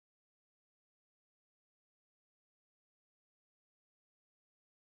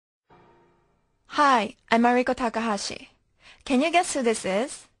Hi, I'm Mariko Takahashi. Can you guess who this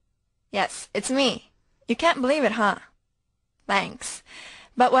is? Yes, it's me. You can't believe it, huh? Thanks.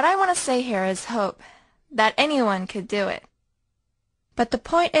 But what I want to say here is hope that anyone could do it. But the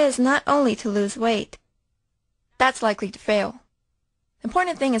point is not only to lose weight. That's likely to fail. The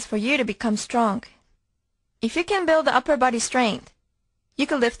important thing is for you to become strong. If you can build the upper body strength, you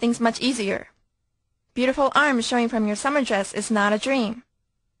can lift things much easier. Beautiful arms showing from your summer dress is not a dream.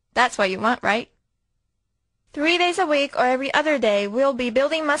 That's what you want, right? 3 days a week or every other day, we'll be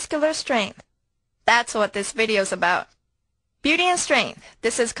building muscular strength. That's what this video's about. Beauty and strength.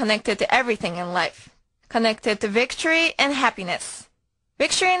 This is connected to everything in life. Connected to victory and happiness.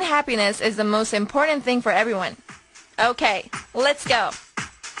 Victory and happiness is the most important thing for everyone. Okay, let's go.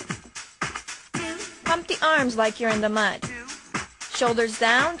 Pump the arms like you're in the mud. Shoulders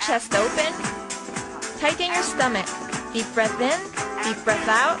down, chest open. Tighten your stomach. Deep breath in, deep breath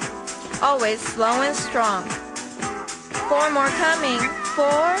out. Always slow and strong. 4 more coming.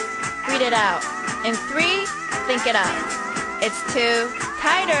 4, breathe it out. And 3, think it up. It's 2,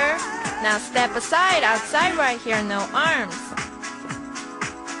 tighter. Now step aside, outside right here, no arms.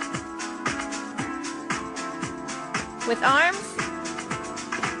 With arms,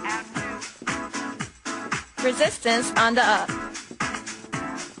 resistance on the up.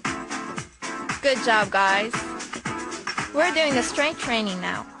 Good job, guys. We're doing the strength training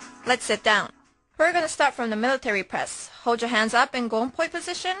now. Let's sit down. We're going to start from the military press. Hold your hands up in goal point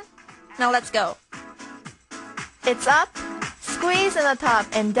position. Now let's go. It's up, squeeze in the top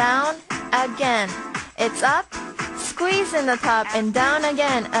and down, again. It's up, squeeze in the top and down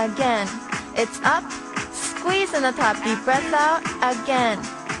again. It's up, squeeze in the top, deep breath out, again.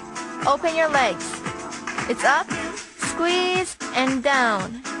 Open your legs. It's up, squeeze and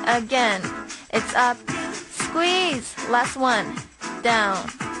down, again. It's up, squeeze, last one, down.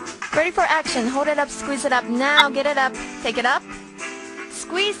 Ready for action, hold it up, squeeze it up, now get it up, take it up.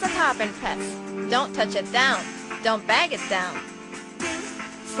 Squeeze the top and press, don't touch it down, don't bag it down.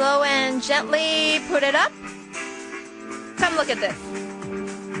 Slow and gently put it up. Come look at this.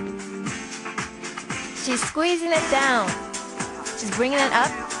 She's squeezing it down, she's bringing it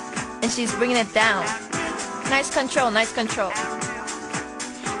up, and she's bringing it down. Nice control, nice control.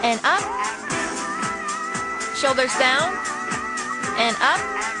 And up. Shoulders down. And up.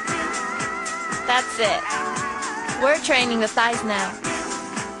 That's it. We're training the thighs now.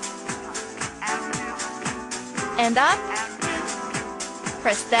 And up.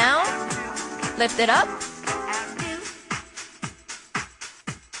 Press down. Lift it up.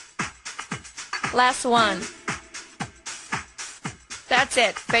 Last one. That's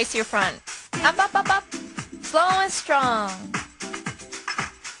it. Face your front. Up, up, up, up. Slow and strong.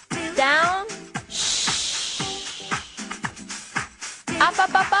 Down. Shh. Up,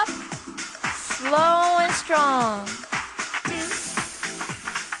 up, up, up. Slow and strong.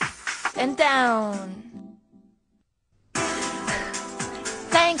 And down.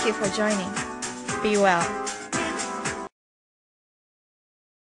 Thank you for joining. Be well.